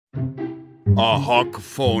A Hawk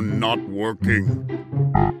phone not working.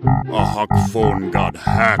 A Hawk phone got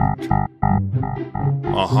hacked.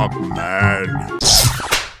 A Hawk mad.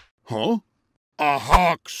 Huh? A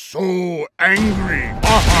Hawk so angry. A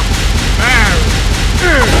Hawk mad.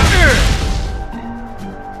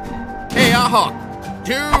 Hey, Hawk.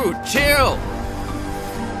 Dude, chill.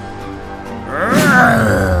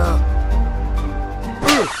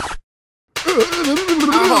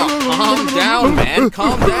 Calm down, man.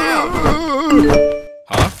 Calm down.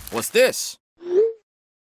 Huh? What's this?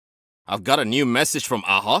 I've got a new message from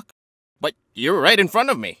Ahawk, but you're right in front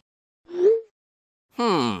of me.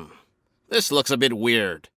 This looks a bit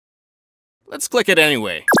weird. Let's click it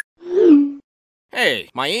anyway. Hey,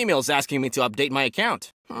 my email's asking me to update my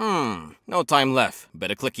account. No time left.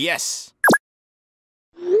 Better click yes.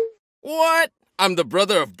 What? I'm the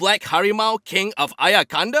brother of Black Harimau, King of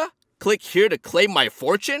Ayakanda? Click here to claim my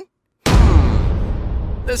fortune?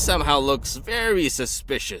 This somehow looks very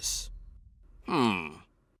suspicious.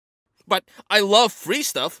 But I love free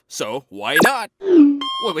stuff, so why not?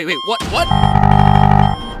 Wait, what?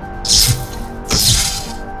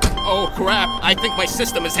 Oh crap, I think my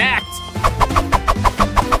system is hacked.